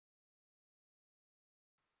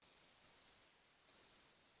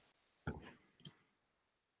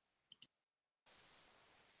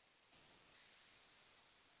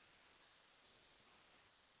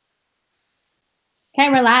Okay,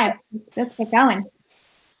 we're live. Let's get going.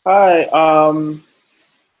 Hi,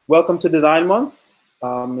 welcome to Design Month.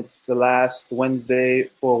 It's the last Wednesday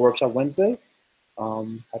for Workshop Wednesday.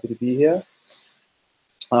 Happy to be here.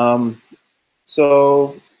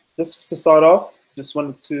 So just to start off, just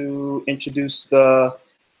wanted to introduce the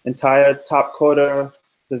entire Topcoder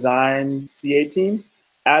design CA team.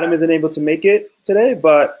 Adam isn't able to make it today,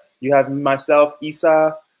 but you have myself,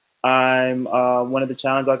 Isa. I'm one of the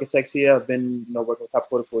challenge architects here. I've been working with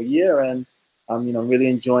Topcoder for a year, and I'm really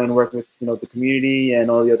enjoying working with the community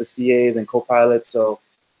and all the other CAs and co-pilots. So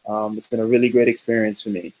it's been a really great experience for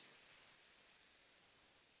me.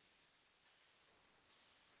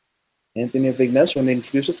 Anthony and Vignesh, want to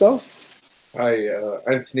introduce yourselves? Hi,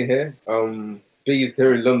 Anthony here. Based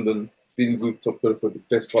here in London. Been with Topcoder for the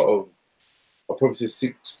best part of, I'll probably say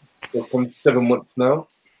 6, so come 7 months now,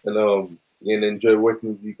 and enjoy working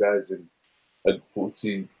with you guys, and I look forward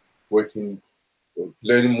to working,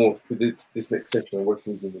 learning more for this next section and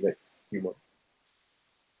working with you in the next few months.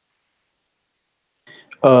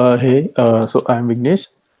 Hey, so I'm Vignesh.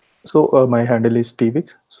 So my handle is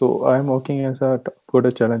tvix. So I'm working as a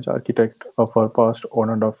Topcoder challenge architect for past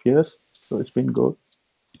 1.5 years. So it's been good.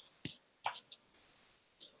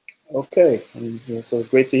 Okay, so it's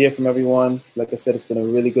great to hear from everyone. Like I said, it's been a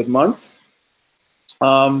really good month.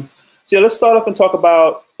 So yeah, let's start off and talk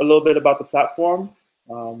about a little bit about the platform.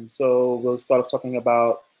 So we'll start off talking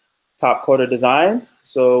about Topcoder design.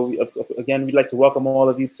 So again, we'd like to welcome all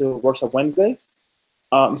of you to Workshop Wednesday.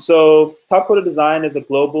 So Topcoder design is a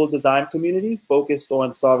global design community focused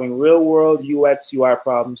on solving real-world UX, UI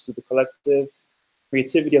problems through the collective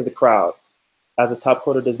creativity of the crowd. As a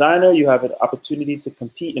Topcoder designer, you have an opportunity to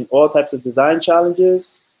compete in all types of design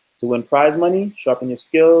challenges, to win prize money, sharpen your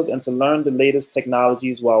skills, and to learn the latest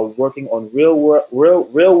technologies while working on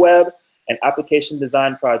real web and application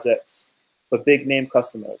design projects for big-name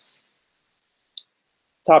customers.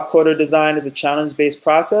 Topcoder design is a challenge-based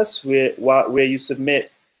process where you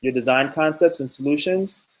submit your design concepts and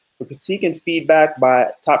solutions for critique and feedback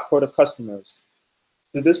by Topcoder customers.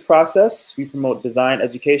 Through this process, we promote design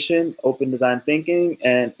education, open design thinking,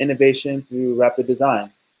 and innovation through rapid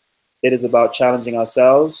design. It is about challenging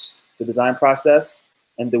ourselves, the design process,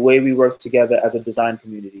 and the way we work together as a design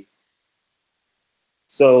community.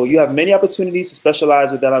 So you have many opportunities to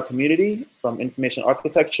specialize within our community, from information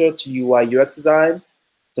architecture to UI UX design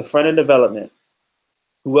to front-end development.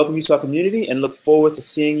 We welcome you to our community and look forward to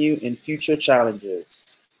seeing you in future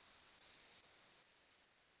challenges.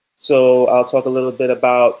 So I'll talk a little bit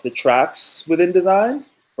about the tracks within design.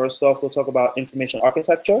 First off, we'll talk about information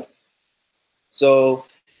architecture. So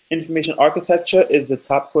information architecture is the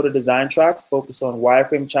Topcoder design track focused on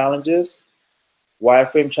wireframe challenges.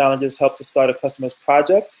 Wireframe challenges help to start a customer's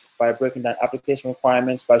project by breaking down application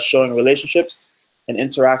requirements by showing relationships and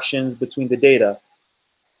interactions between the data.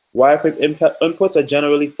 Wireframe inputs are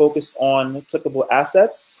generally focused on clickable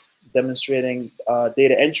assets, demonstrating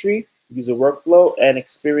data entry, user workflow, and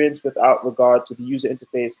experience without regard to the user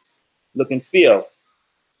interface look and feel.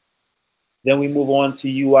 Then we move on to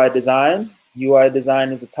UI design. UI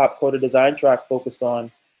design is the Topcoder design track focused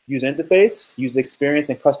on user interface, user experience,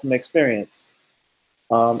 and customer experience,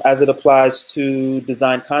 as it applies to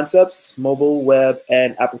design concepts, mobile, web,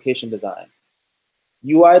 and application design.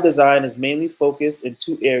 UI design is mainly focused in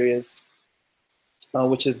 2 areas,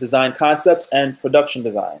 which is design concepts and production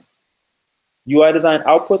design. UI design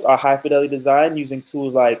outputs are high fidelity design using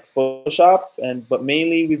tools like Photoshop, but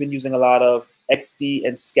mainly we've been using a lot of XD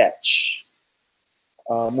and Sketch.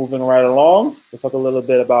 Moving right along, we'll talk a little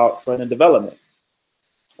bit about front-end development.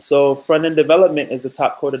 So front-end development is the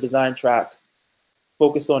Topcoder design track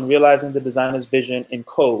focused on realizing the designer's vision in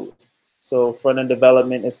code. So front-end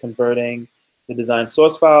development is converting the design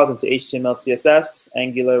source files into HTML, CSS,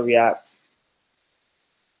 Angular, React,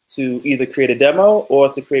 to either create a demo or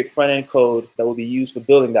to create front-end code that will be used for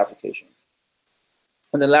building the application.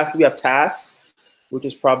 And then lastly, we have tasks, which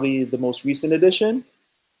is probably the most recent addition.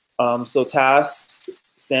 So tasks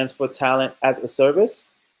stands for talent as a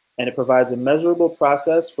service, and it provides a measurable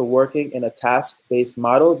process for working in a task-based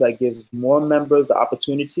model that gives more members the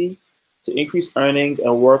opportunity to increase earnings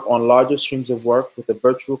and work on larger streams of work with a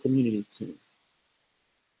virtual community team.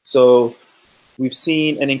 So we've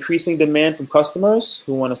seen an increasing demand from customers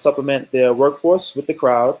who want to supplement their workforce with the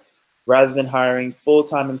crowd rather than hiring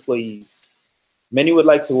full-time employees. Many would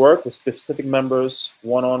like to work with specific members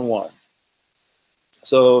one-on-one.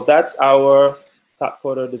 So that's our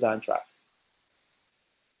Topcoder design track.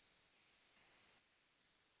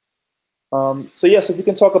 So yes, if we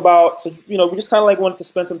can talk about, we just kind of like wanted to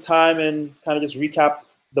spend some time and kind of just recap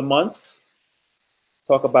the month,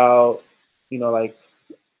 talk about, like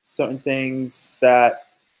certain things that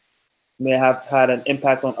may have had an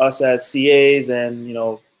impact on us as CAs, and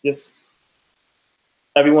just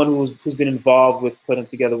everyone who's been involved with putting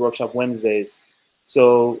together Workshop Wednesdays.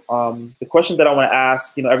 So the question that I want to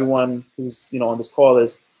ask, everyone who's on this call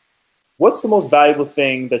is, what's the most valuable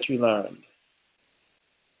thing that you learned?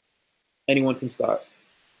 Anyone can start.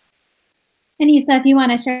 Anissa, if you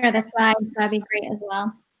want to share the slides, that'd be great as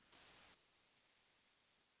well.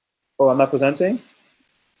 Oh, I'm not presenting?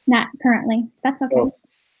 Not currently. That's okay. Oh,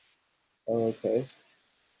 okay.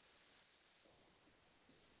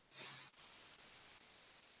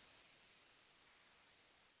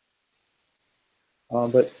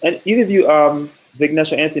 But and either of you,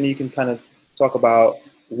 Vignesh or Anthony, you can kind of talk about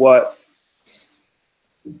what.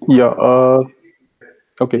 Yeah.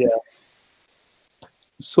 Okay. Yeah.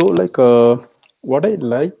 So like what I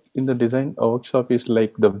like in the design workshop is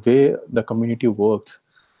like the way the community works.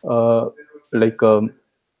 Like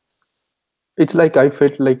it's like I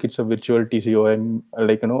felt like it's a virtual TCO. I'm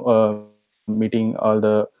like meeting all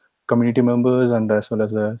the community members and as well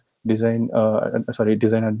as the design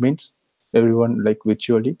admins, everyone like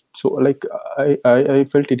virtually. So like I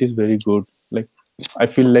felt it is very good. Like I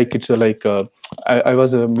feel like it's a like I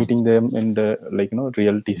was meeting them in the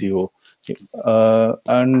real TCO.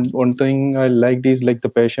 And one thing I liked is like the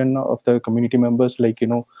passion of the community members. Like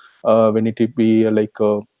when it would be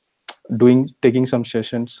taking some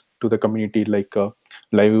sessions to the community, like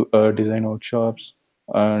live design workshops,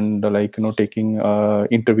 and taking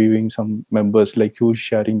interviewing some members like who's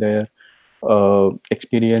sharing their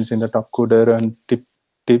experience in the Topcoder and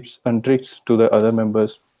tips and tricks to the other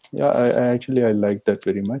members. Yeah, I like that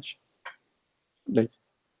very much. Like,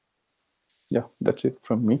 yeah, that's it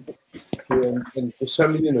from me. Yeah, and just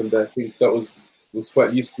chiming in on that, I think that was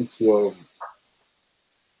quite useful to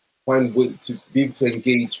find way to be able to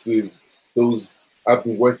engage with those I've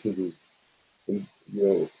been working with, in,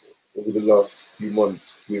 over the last few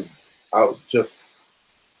months without just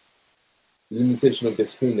the limitation of their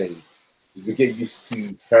screen name. We get used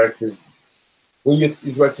to characters when you're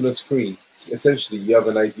interacting on a screen. Essentially, you have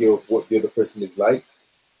an idea of what the other person is like,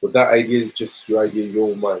 but that idea is just your idea in your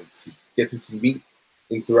own mind. So getting to meet,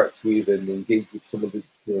 interact with, and engage with some of the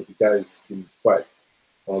guys has been quite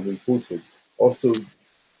important. Also,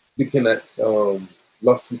 looking at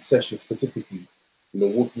last week's session specifically,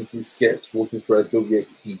 walking through Sketch, walking through Adobe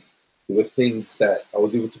XD, there were things that I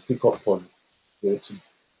was able to pick up on, to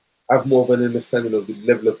have more of an understanding of the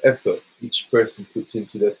level of effort each person puts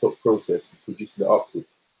into their thought process and producing the output.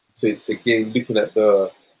 So it's again looking at the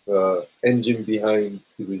engine behind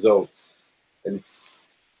the results, and it's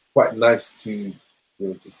quite nice to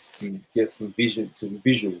just to get some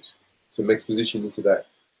visuals, some exposition into that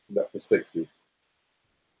perspective.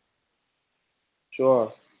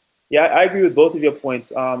 Sure. Yeah, I agree with both of your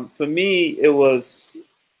points. For me, it was,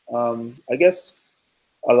 I guess,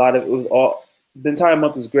 a lot of it was all the entire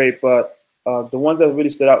month was great, but the ones that really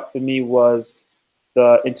stood out for me was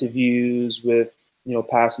the interviews with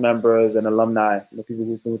past members and alumni, people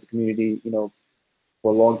who've been with the community for a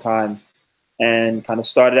long time, and kind of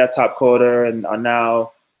started at Topcoder and are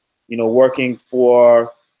now working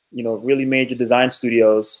for really major design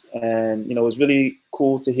studios. And it was really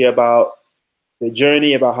cool to hear about the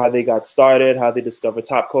journey, about how they got started, how they discovered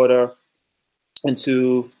Topcoder, and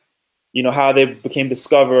to how they became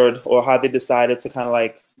discovered, or how they decided to kind of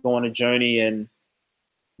like go on a journey and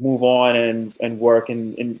move on and work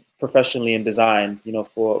in professionally in design,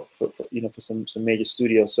 for some major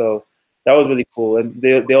studios. So that was really cool. And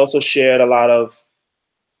they also shared a lot of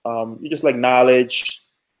just like knowledge,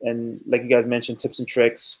 and like you guys mentioned, tips and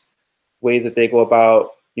tricks, ways that they go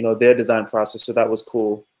about their design process. So that was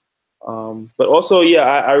cool. But also, yeah,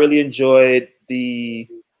 I really enjoyed the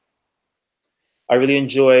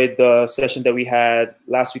session that we had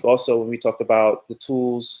last week also, when we talked about the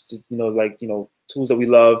tools, tools that we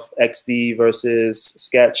love, XD versus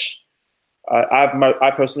Sketch.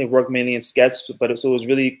 I personally work mainly in Sketch, but so it was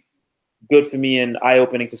really good for me and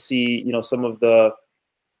eye-opening to see, some of the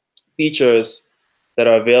features that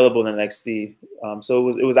are available in XD. So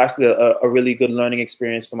it was actually a really good learning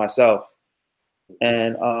experience for myself.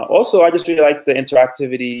 And also, I just really like the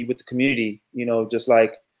interactivity with the community, just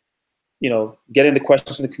like, getting the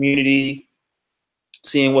questions from the community,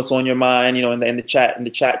 seeing what's on your mind, in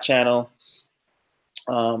the chat channel,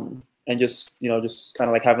 and just kind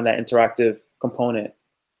of like having that interactive component.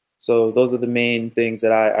 So those are the main things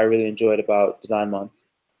that I really enjoyed about Design Month.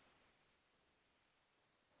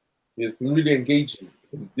 It's been really engaging.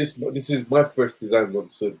 This is my first Design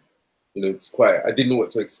Month, so it's quite. I didn't know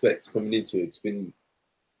what to expect coming into it. It's been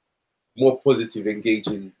more positive,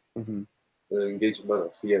 engaging. Mm-hmm. engaging manner.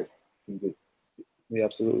 So yeah, good. Yeah,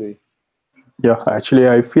 absolutely. Yeah, actually,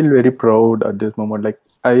 I feel very proud at this moment. Like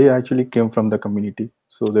I actually came from the community,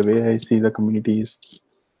 so the way I see the community is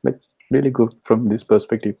like really good from this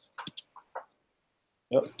perspective.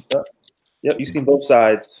 Yep, yep, yep. You've seen both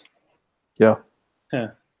sides. Yeah. Huh.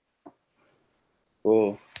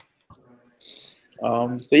 Cool.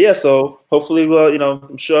 So yeah, so hopefully we'll,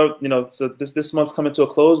 I'm sure, so this month's coming to a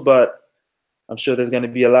close, but I'm sure there's going to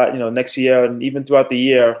be a lot, next year and even throughout the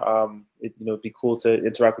year. It'd be cool to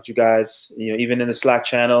interact with you guys, even in the Slack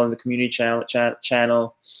channel and the community channel, just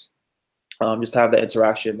have that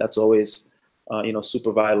interaction. That's always,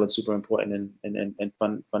 super vital and super important and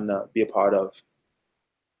fun to be a part of.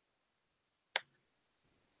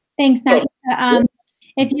 Thanks, Nat. Yeah.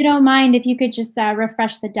 If you don't mind, if you could just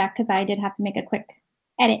refresh the deck, because I did have to make a quick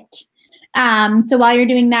edit. So while you're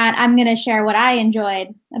doing that, I'm going to share what I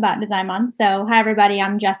enjoyed about Design Month. So hi, everybody.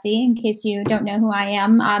 I'm Jessie. In case you don't know who I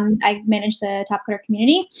am, I manage the Topcoder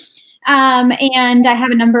community. And I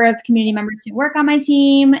have a number of community members who work on my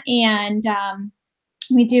team. And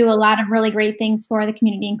we do a lot of really great things for the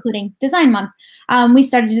community, including Design Month. We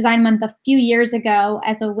started Design Month a few years ago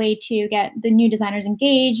as a way to get the new designers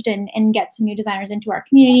engaged and get some new designers into our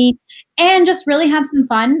community and just really have some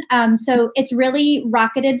fun. So it's really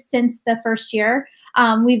rocketed since the first year.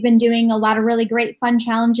 We've been doing a lot of really great fun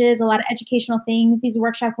challenges, a lot of educational things. These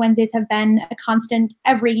workshop Wednesdays have been a constant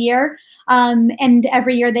every year. And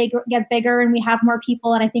every year they get bigger and we have more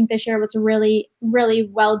people. And I think this year was really, really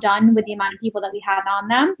well done with the amount of people that we had on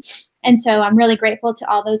them. And so I'm really grateful to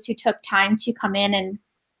all those who took time to come in and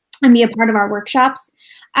be a part of our workshops.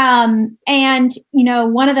 And,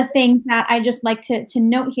 one of the things that I just like to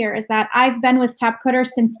note here is that I've been with Topcoder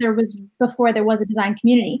since before there was a design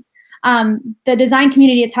community. The design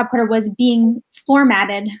community at Topcoder was being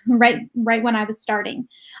formatted right when I was starting.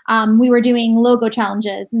 We were doing logo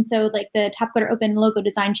challenges. And so like the Topcoder Open Logo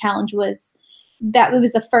Design Challenge it was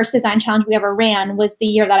the first design challenge we ever ran was the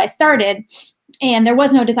year that I started. And there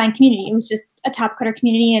was no design community. It was just a Topcoder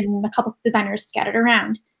community and a couple of designers scattered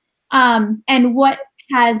around. And what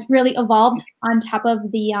has really evolved on top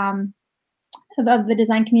of the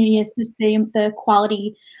design community is just the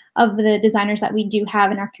quality of the designers that we do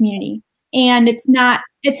have in our community. And it's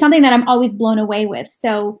something that I'm always blown away with.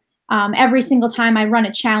 So every single time I run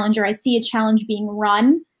a challenge or I see a challenge being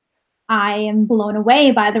run, I am blown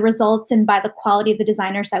away by the results and by the quality of the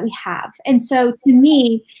designers that we have. And so to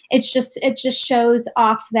me, it just shows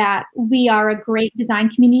off that we are a great design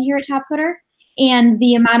community here at Topcoder. And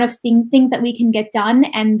the amount of things that we can get done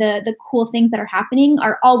and the cool things that are happening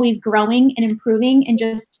are always growing and improving, and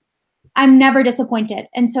just I'm never disappointed.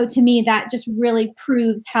 And so to me, that just really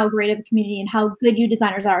proves how great of a community and how good you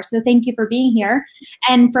designers are. So thank you for being here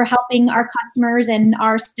and for helping our customers and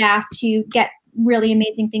our staff to get really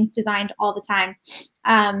amazing things designed all the time.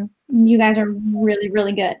 You guys are really,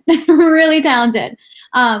 really good, really talented,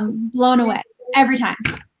 blown away every time.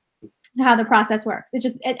 How the process works. It's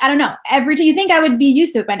just, I don't know. Every time you think I would be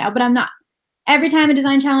used to it by now, but I'm not. Every time a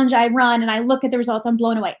design challenge I run and I look at the results, I'm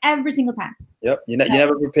blown away every single time. Yep, you're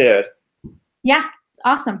never prepared. Yeah,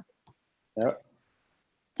 awesome. Yep.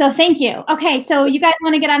 So thank you. Okay, so you guys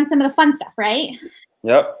want to get on some of the fun stuff, right?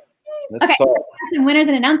 Yep. Okay, some winners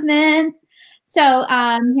and announcements. So here,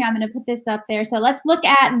 I'm going to put this up there. So let's look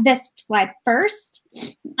at this slide first.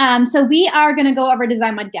 So we are going to go over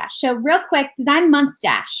Design Month Dash. So real quick, Design Month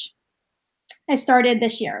Dash. I started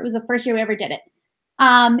this year. It was the first year we ever did it.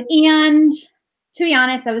 And to be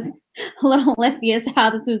honest, I was a little iffy as to how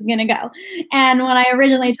this was going to go. And when I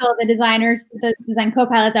originally told the designers, the design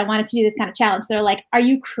co-pilots, I wanted to do this kind of challenge, they're like, are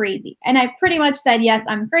you crazy? And I pretty much said, yes,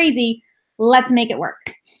 I'm crazy. Let's make it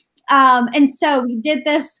work. And so we did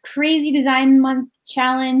this crazy Design Month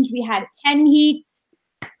challenge. We had 10 heats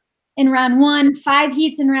in round 1, 5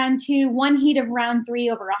 heats in round 2, 1 heat of round 3,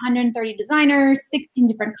 over 130 designers, 16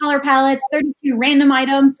 different color palettes, 32 random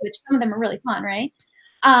items, which some of them are really fun, right?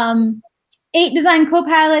 8 design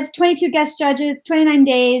co-pilots, 22 guest judges, 29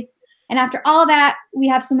 days. And after all that, we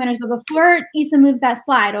have some winners. But before Issa moves that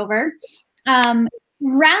slide over,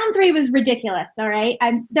 round 3 was ridiculous, all right?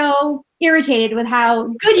 I'm so irritated with how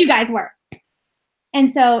good you guys were. And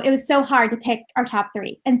so it was so hard to pick our top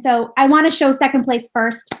 3. And so I want to show second place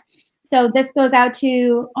first. So this goes out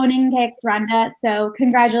to Oninkex Randa. So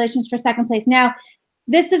congratulations for second place. Now,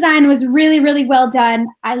 this design was really, really well done.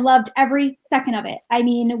 I loved every second of it. I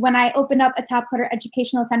mean, when I opened up a Topcoder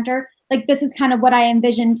Educational Center, like this is kind of what I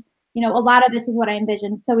envisioned. A lot of this is what I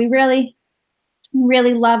envisioned. So we really,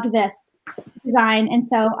 really loved this design. And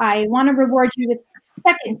so I want to reward you with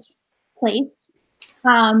second place.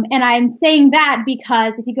 And I'm saying that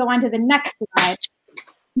because if you go on to the next slide,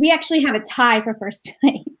 we actually have a tie for first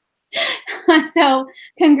place. So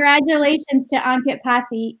congratulations to Ankit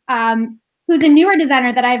Pasi, who's a newer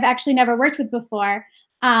designer that I've actually never worked with before.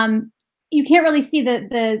 You can't really see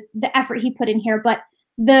the effort he put in here, but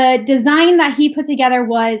the design that he put together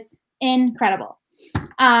was incredible.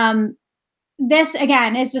 This,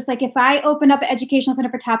 again, is just like if I opened up an educational center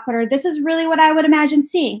for Topcoder, this is really what I would imagine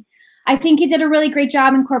seeing. I think he did a really great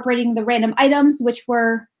job incorporating the random items, which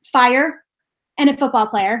were fire and a football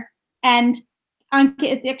player. And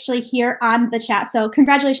Ankit is actually here on the chat. So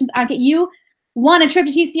congratulations, Ankit. You won a trip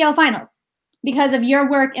to TCO finals because of your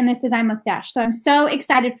work in this Design Month Dash. So I'm so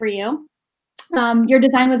excited for you. Your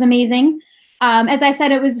design was amazing. As I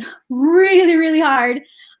said, it was really, really hard.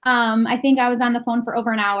 I think I was on the phone for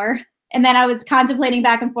over an hour, and then I was contemplating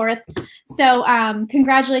back and forth. So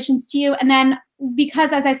congratulations to you. And then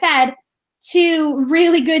because, as I said, 2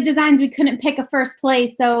 really good designs, we couldn't pick a first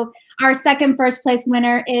place. So our second first place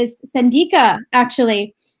winner is Sandika,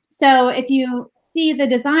 actually. So if you see the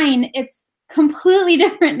design, it's completely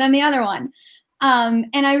different than the other one. And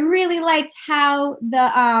I really liked how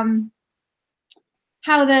the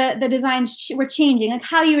designs were changing, like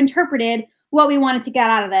how you interpreted what we wanted to get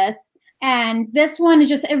out of this. And this one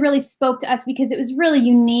just, it really spoke to us because it was really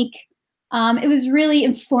unique. It was really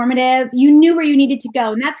informative. You knew where you needed to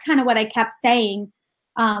go. And that's kind of what I kept saying.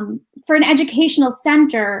 For an educational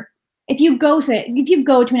center, if you go to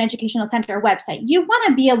an educational center website, you want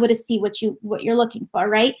to be able to see what you're looking for,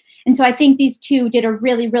 right? And so I think these 2 did a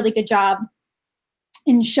really, really good job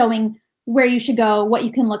in showing where you should go, what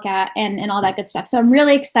you can look at, and all that good stuff. So I'm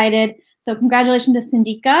really excited. So congratulations to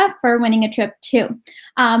Sandika for winning a trip too.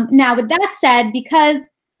 Now, with that said, because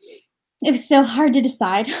it was so hard to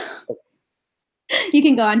decide, you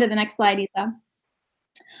can go on to the next slide, Isa.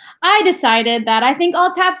 I decided that I think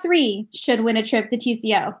all top 3 should win a trip to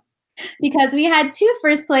TCO because we had 2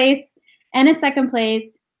 first place and a second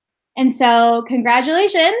place. And so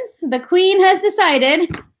congratulations, the queen has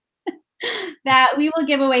decided that we will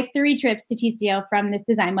give away 3 trips to TCO from this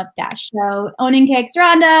Design Month Dash. So Onin Cakes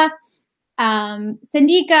Rhonda,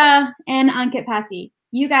 Sandika, and Ankit Pasi.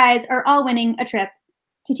 You guys are all winning a trip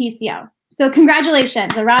to TCO. So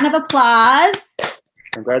congratulations, a round of applause.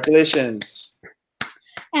 Congratulations.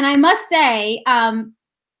 And I must say,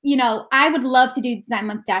 you know, I would love to do Design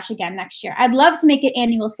Month Dash again next year. I'd love to make it an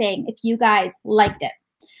annual thing if you guys liked it.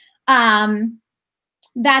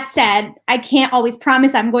 That said, I can't always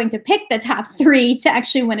promise I'm going to pick the top 3 to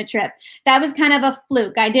actually win a trip. That was kind of a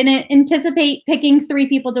fluke. I didn't anticipate picking 3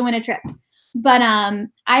 people to win a trip. But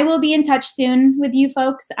I will be in touch soon with you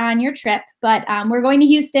folks on your trip. But we're going to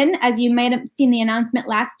Houston, as you might have seen the announcement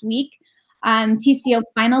last week. TCO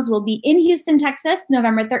finals will be in Houston, Texas,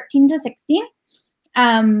 November 13 to 16.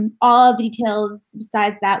 All the details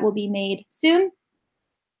besides that will be made soon.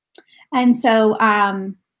 And so,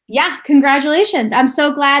 yeah, congratulations. I'm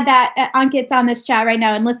so glad that Ankit's on this chat right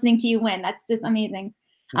now and listening to you win. That's just amazing.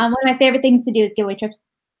 One of my favorite things to do is give away trips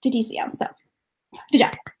to TCO. So good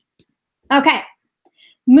job. Okay,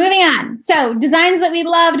 moving on. So designs that we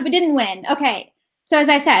loved but didn't win. Okay, so as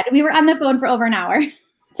I said, we were on the phone for over an hour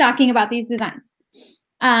talking about these designs.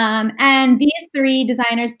 And these 3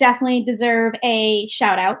 designers definitely deserve a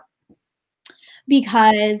shout out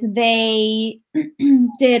because they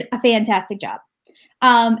did a fantastic job.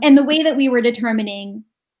 And the way that we were determining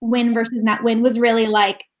win versus not win was really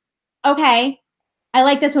like, okay, I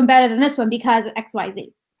like this one better than this one because of X, Y,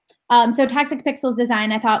 Z. So Toxic Pixels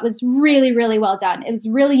design, I thought, was really, really well done. It was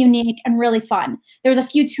really unique and really fun. There was a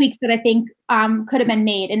few tweaks that I think could have been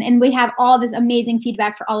made. And we have all this amazing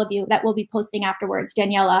feedback for all of you that we'll be posting afterwards.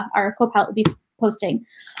 Daniela, our co-pilot, will be posting.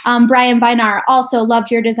 Brian Binar also loved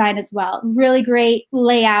your design as well. Really great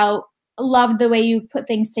layout. Loved the way you put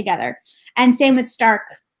things together. And same with Stark,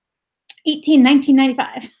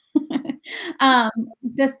 1995.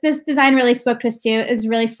 This design really spoke to us too. It was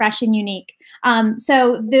really fresh and unique.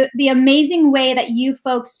 So the amazing way that you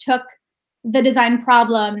folks took the design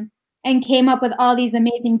problem and came up with all these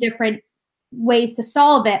amazing different ways to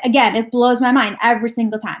solve it. Again, it blows my mind every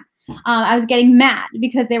single time. I was getting mad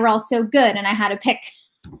because they were all so good and I had to pick.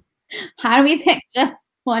 How do we pick just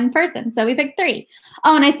one person? So we picked 3.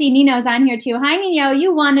 Oh, and I see Nino's on here too. Hi, Nino.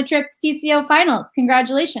 You won a trip to TCO finals.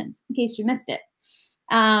 Congratulations, in case you missed it.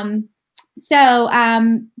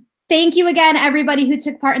 Thank you again, everybody who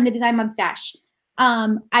took part in the Design Month Dash.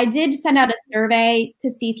 I did send out a survey to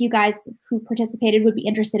see if you guys who participated would be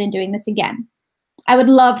interested in doing this again. I would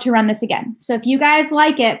love to run this again. So if you guys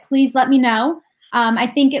like it, please let me know. I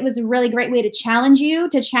think it was a really great way to challenge you,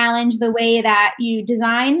 to challenge the way that you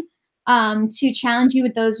design. to challenge you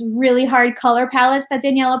with those really hard color palettes that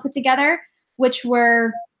Daniela put together, which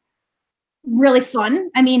were really fun.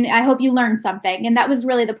 I mean, I hope you learned something, and that was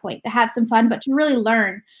really the point, to have some fun, but to really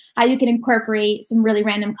learn how you can incorporate some really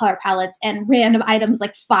random color palettes and random items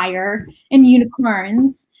like fire and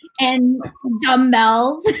unicorns and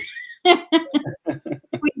dumbbells.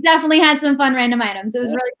 We definitely had some fun random items. It was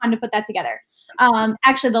really fun to put that together.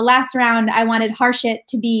 Actually, the last round, I wanted Harshit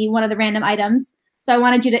to be one of the random items. So I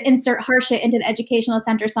wanted you to insert Harshit into the educational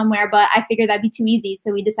center somewhere, but I figured that'd be too easy,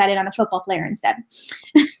 so we decided on a football player instead.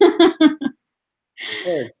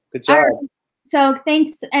 Good job. Right. So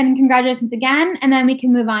thanks and congratulations again, and then we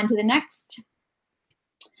can move on to the next.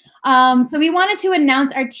 So we wanted to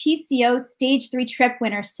announce our TCO Stage 3 trip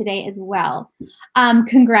winners today as well.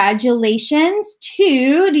 Congratulations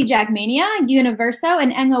to DJAC Mania, Universo,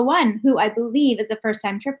 and Engo1, who I believe is a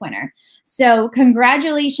first-time trip winner. So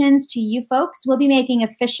congratulations to you folks. We'll be making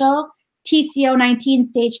official TCO 19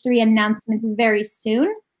 Stage 3 announcements very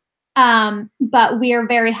soon. But we are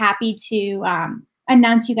very happy to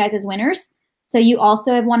announce you guys as winners. So you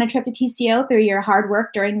also have won a trip to TCO through your hard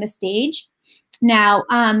work during the stage. Now,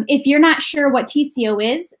 if you're not sure what TCO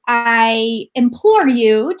is, I implore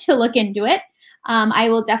you to look into it. I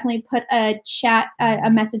will definitely put a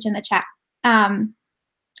message in the chat.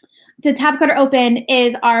 The Topcoder Open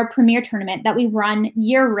is our premier tournament that we run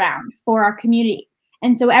year-round for our community.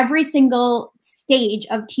 And so every single stage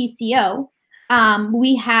of TCO,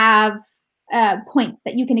 we have points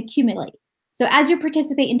that you can accumulate. So as you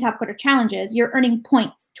participate in Topcoder challenges, you're earning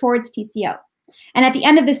points towards TCO. And at the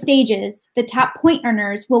end of the stages, the top point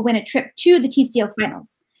earners will win a trip to the TCO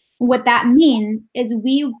finals. What that means is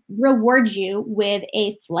we reward you with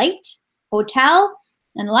a flight, hotel,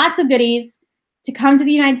 and lots of goodies to come to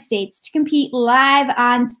the United States to compete live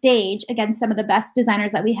on stage against some of the best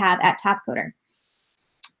designers that we have at Topcoder.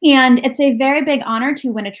 And it's a very big honor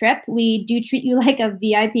to win a trip. We do treat you like a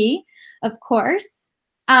VIP, of course.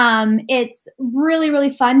 It's really, really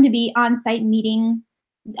fun to be on site meeting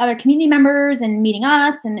other community members and meeting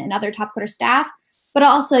us and other Topcoder staff, but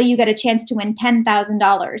also you get a chance to win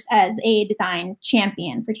 $10,000 as a design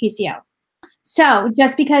champion for TCO. So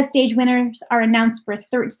just because stage winners are announced for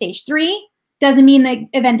stage 3 doesn't mean the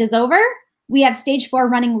event is over. We have stage 4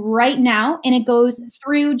 running right now, and it goes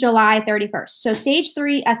through July 31st. So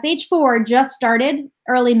stage 4 just started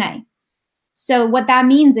early May. So what that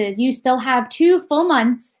means is you still have 2 full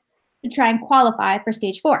months to try and qualify for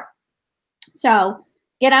stage 4. So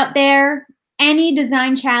get out there. Any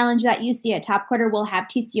design challenge that you see at Topcoder will have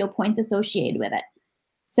TCO points associated with it.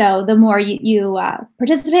 So the more you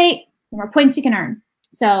participate, the more points you can earn.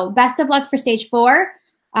 So best of luck for stage 4.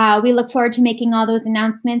 We look forward to making all those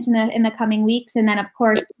announcements in the coming weeks, and then of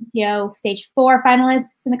course TCO stage 4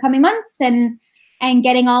 finalists in the coming months, and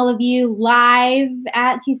getting all of you live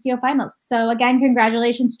at TCO finals. So again,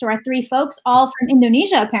 congratulations to our 3 folks, all from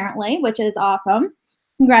Indonesia apparently, which is awesome.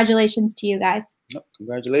 Congratulations to you guys. Yep,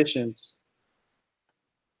 congratulations.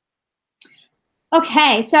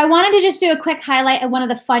 Okay, so I wanted to just do a quick highlight of one of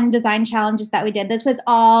the fun design challenges that we did. This was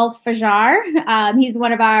all Fajar. He's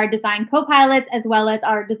one of our design co-pilots as well as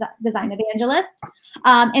our design evangelist.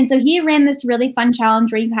 And so he ran this really fun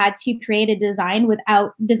challenge where you had to create a design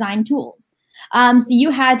without design tools. So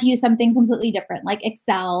you had to use something completely different, like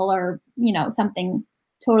Excel or something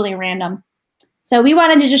totally random. So we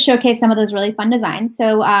wanted to just showcase some of those really fun designs.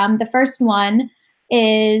 So the first one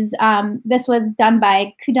is, this was done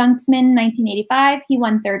by Kudunksman 1985. He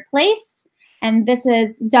won 3rd place. And this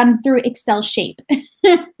is done through Excel shape.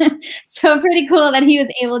 So pretty cool that he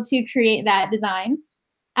was able to create that design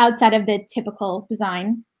outside of the typical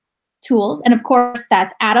design tools. And of course,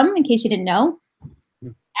 that's Adam, in case you didn't know.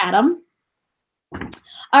 Adam.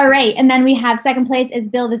 All right, and then we have 2nd place is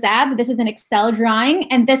Bill the Zab. This is an Excel drawing,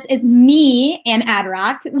 and this is me and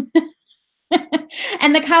Adrock.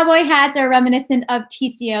 And the cowboy hats are reminiscent of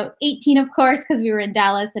TCO 18, of course, because we were in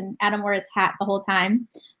Dallas and Adam wore his hat the whole time.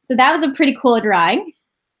 So that was a pretty cool drawing.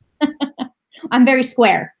 I'm very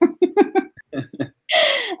square.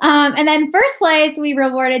 And then 1st place, we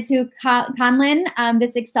rewarded to Conlin,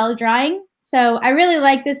 this Excel drawing. So I really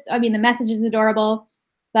like this. I mean, the message is adorable,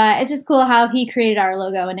 but it's just cool how he created our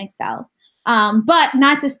logo in Excel. But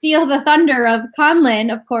not to steal the thunder of Conlin,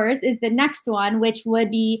 of course, is the next one, which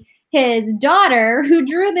would be his daughter who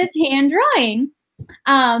drew this hand drawing.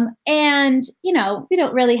 And, we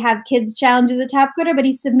don't really have kids challenges at Topcoder, but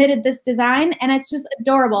he submitted this design, and it's just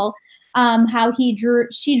adorable how she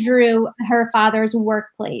drew her father's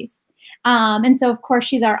workplace. And so, of course,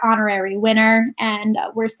 she's our honorary winner, and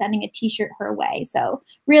we're sending a t-shirt her way. So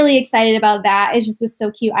really excited about that. It just was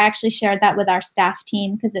so cute. I actually shared that with our staff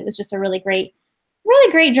team because it was just a really great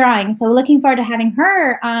drawing. So looking forward to having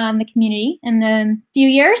her on the community in the few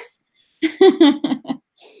years.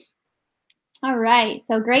 All right,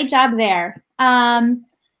 so great job there.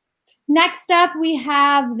 Next up, we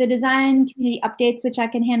have the design community updates, which I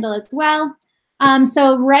can handle as well.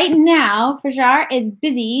 So right now, Fajar is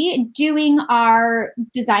busy doing our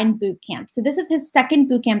design boot camp. So this is his second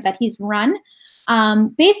boot camp that he's run.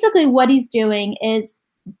 Basically, what he's doing is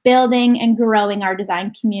building and growing our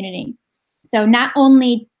design community. So not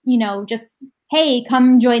only, you know, just, hey,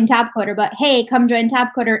 come join Topcoder, but hey, come join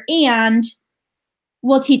Topcoder and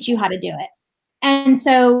we'll teach you how to do it. And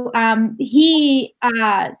so he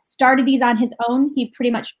started these on his own. He pretty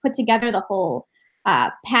much put together the whole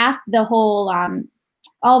path, the whole,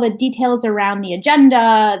 all the details around the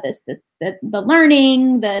agenda, the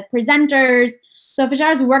learning, the presenters. So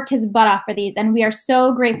Fajar's worked his butt off for these, and we are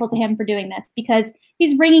so grateful to him for doing this because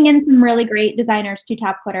he's bringing in some really great designers to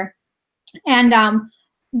Topcoder. And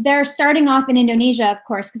they're starting off in Indonesia, of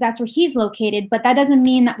course, because that's where he's located, but that doesn't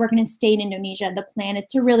mean that we're going to stay in Indonesia. The plan is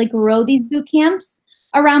to really grow these boot camps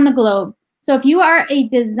around the globe. So if you are a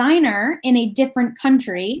designer in a different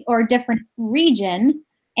country or a different region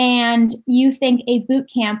and you think a boot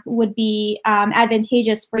camp would be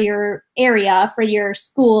advantageous for your area, for your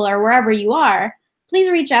school, or wherever you are, please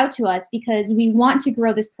reach out to us because we want to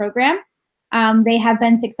grow this program. They have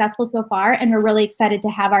been successful so far, and we're really excited to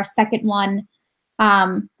have our second one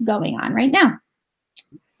going on right now.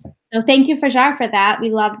 So thank you, Fajar, for that. We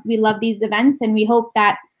love these events, and we hope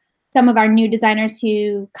that some of our new designers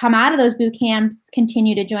who come out of those boot camps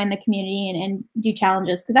continue to join the community and do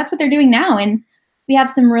challenges, because that's what they're doing now. And we have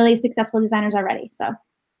some really successful designers already. So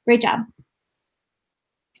great job.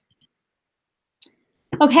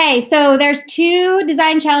 Okay, so there's 2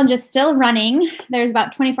 design challenges still running. There's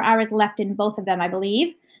about 24 hours left in both of them, I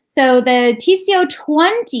believe. So the TCO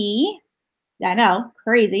 20, I know,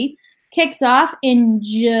 crazy, kicks off in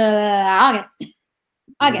August.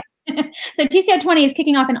 So TCO 20 is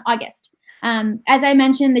kicking off in August. As I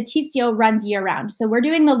mentioned, the TCO runs year round. So we're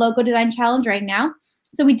doing the logo design challenge right now.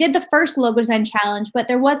 So we did the first logo design challenge, but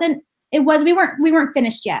we weren't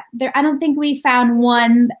finished yet. I don't think we found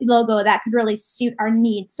one logo that could really suit our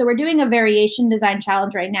needs. So we're doing a variation design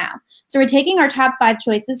challenge right now. So we're taking our top 5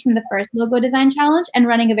 choices from the first logo design challenge and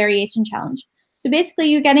running a variation challenge. So basically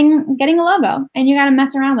you're getting a logo and you got to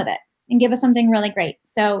mess around with it and give us something really great.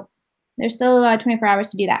 So there's still 24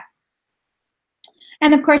 hours to do that.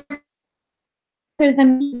 And of course, there's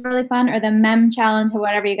the really fun, or the mem challenge, or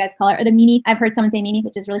whatever you guys call it, or the mini. I've heard someone say mini,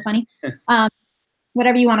 which is really funny.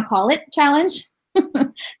 Whatever you want to call it, challenge.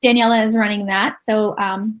 Daniela is running that. So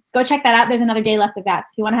go check that out. There's another day left of that. So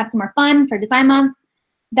if you want to have some more fun for Design Month,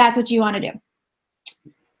 that's what you want to do.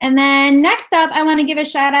 And then next up, I want to give a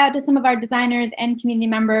shout out to some of our designers and community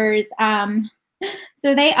members.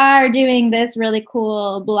 So they are doing this really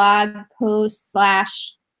cool blog post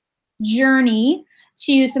 / journey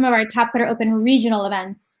to some of our Topcoder Open regional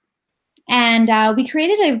events. And we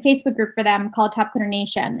created a Facebook group for them called Topcoder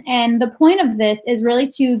Nation. And the point of this is really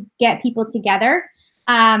to get people together.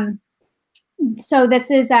 So this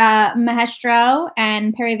is Mahestro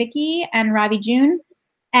and Perry Vicky and Ravi June,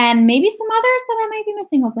 and maybe some others that I might be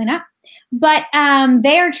missing, hopefully not. But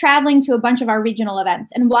they are traveling to a bunch of our regional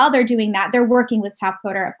events. And while they're doing that, they're working with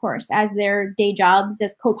Topcoder, of course, as their day jobs,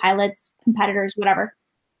 as co-pilots, competitors, whatever.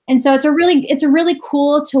 And so it's really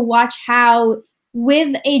cool to watch how,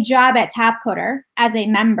 with a job at Topcoder as a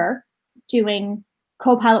member doing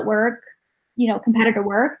co-pilot work, competitor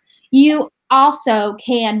work, you also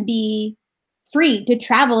can be free to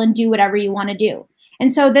travel and do whatever you want to do.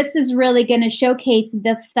 And so this is really going to showcase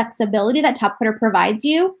the flexibility that Topcoder provides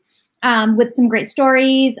you with some great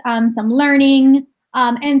stories, some learning.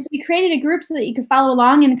 And so we created a group so that you could follow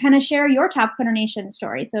along and kind of share your Topcoder Nation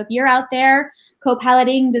story. So if you're out there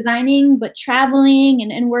co-piloting, designing, but traveling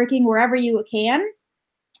and working wherever you can,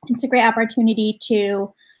 it's a great opportunity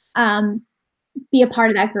to be a part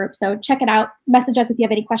of that group. So check it out. Message us if you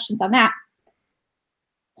have any questions on that.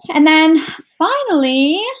 And then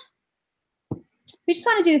finally, we just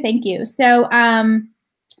want to do a thank you. So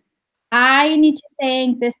I need to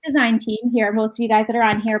thank this design team here, most of you guys that are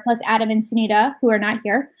on here, plus Adam and Sunita, who are not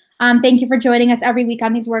here. Thank you for joining us every week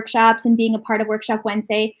on these workshops and being a part of Workshop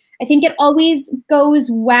Wednesday. I think it always goes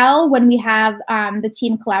well when we have the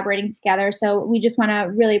team collaborating together. So we just want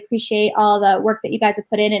to really appreciate all the work that you guys have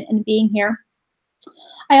put in and being here.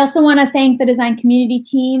 I also want to thank the design community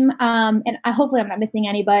team, and hopefully I'm not missing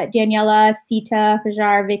any, but Daniela, Sita,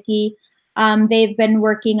 Fajar, Vicky, They've been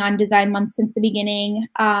working on Design Month since the beginning,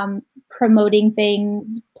 promoting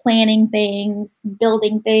things, planning things,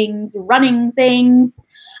 building things, running things.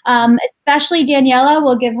 Especially Daniela,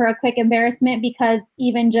 will give her a quick embarrassment because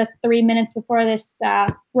even just 3 minutes before this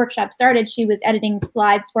workshop started, she was editing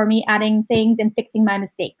slides for me, adding things and fixing my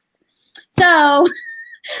mistakes. So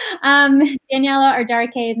Daniela, or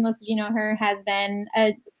Darke, as most of you know her, has been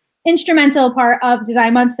an instrumental part of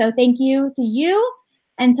Design Month. So thank you to you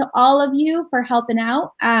and to all of you for helping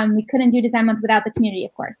out. We couldn't do Design Month without the community,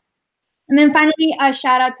 of course. And then finally, a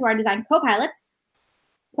shout out to our design co-pilots,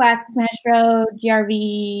 Classics Maestro,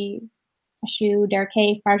 GRV, Ashu,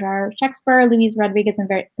 Darke, Farjar, Shakespeare, Louise Rodriguez, and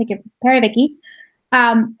Perry Vicky.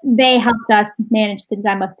 They helped us manage the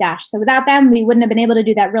Design Month Dash. So without them, we wouldn't have been able to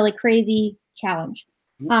do that really crazy challenge.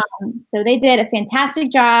 So they did a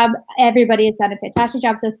fantastic job. Everybody has done a fantastic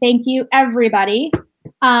job. So thank you, everybody.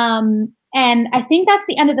 And I think that's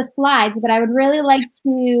the end of the slides, but I would really like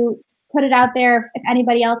to put it out there if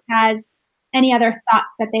anybody else has any other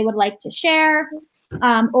thoughts that they would like to share,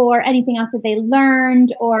 or anything else that they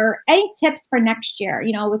learned, or any tips for next year.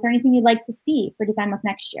 You know, was there anything you'd like to see for Design Month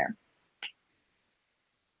next year?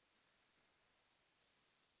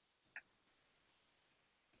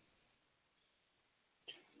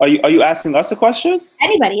 Are you asking us a question?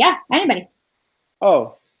 Anybody? Yeah, anybody.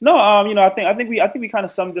 Oh no, you know, I think we kind of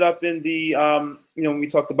summed it up in the you know, when we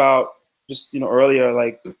talked about just, you know, earlier,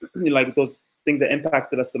 like like those things that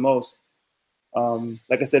impacted us the most.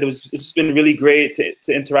 Like I said, it's been really great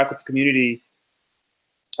to interact with the community.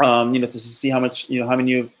 You know, to see how much, you know,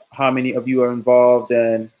 how many of you are involved,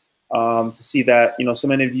 and to see that, you know, so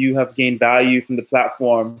many of you have gained value from the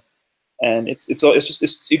platform. And it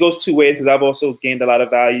goes two ways, because I've also gained a lot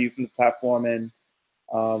of value from the platform, and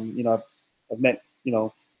you know, I've met, you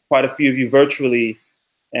know, quite a few of you virtually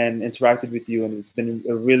and interacted with you, and it's been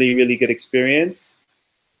a really good experience.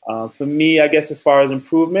 For me, I guess as far as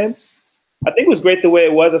improvements, I think it was great the way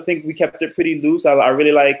it was. I think we kept it pretty loose. I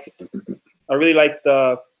really like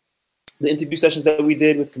the interview sessions that we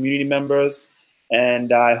did with community members,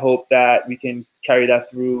 and I hope that we can carry that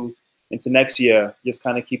through into next year. Just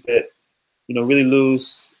kind of keep it, you know, really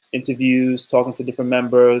loose, interviews, talking to different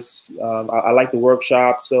members. I like the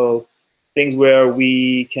workshops, so things where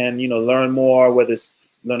we can, you know, learn more, whether it's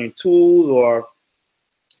learning tools or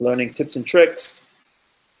learning tips and tricks.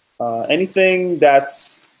 Anything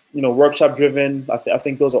that's, you know, workshop driven, I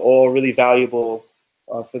think those are all really valuable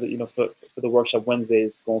for the, you know, for the workshop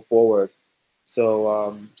Wednesdays going forward.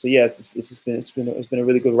 So so yeah, it's been a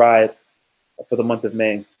really good ride for the month of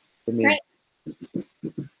May for me. Great.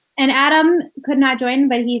 And Adam could not join,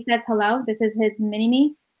 but he says hello. This is his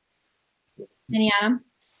mini Adam.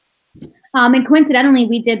 And coincidentally,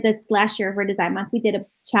 we did this last year for Design Month. We did a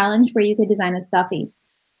challenge where you could design a stuffy.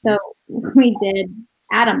 So we did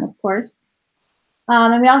Adam, of course.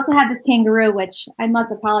 And we also have this kangaroo, which I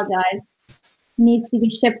must apologize, needs to be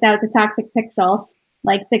shipped out to Toxic Pixel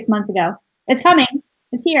like 6 months ago. It's coming.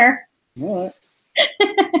 It's here. All right.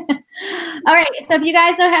 All right. So if you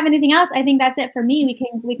guys don't have anything else, I think that's it for me.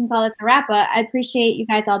 We can call this a wrap. But I appreciate you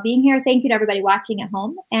guys all being here. Thank you to everybody watching at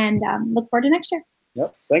home, and look forward to next year.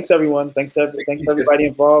 Yep. Thanks everyone. Thanks to everybody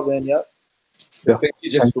involved. And yep. Thank you,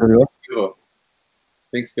 Jess.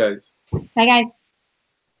 Thanks, guys. Bye, guys.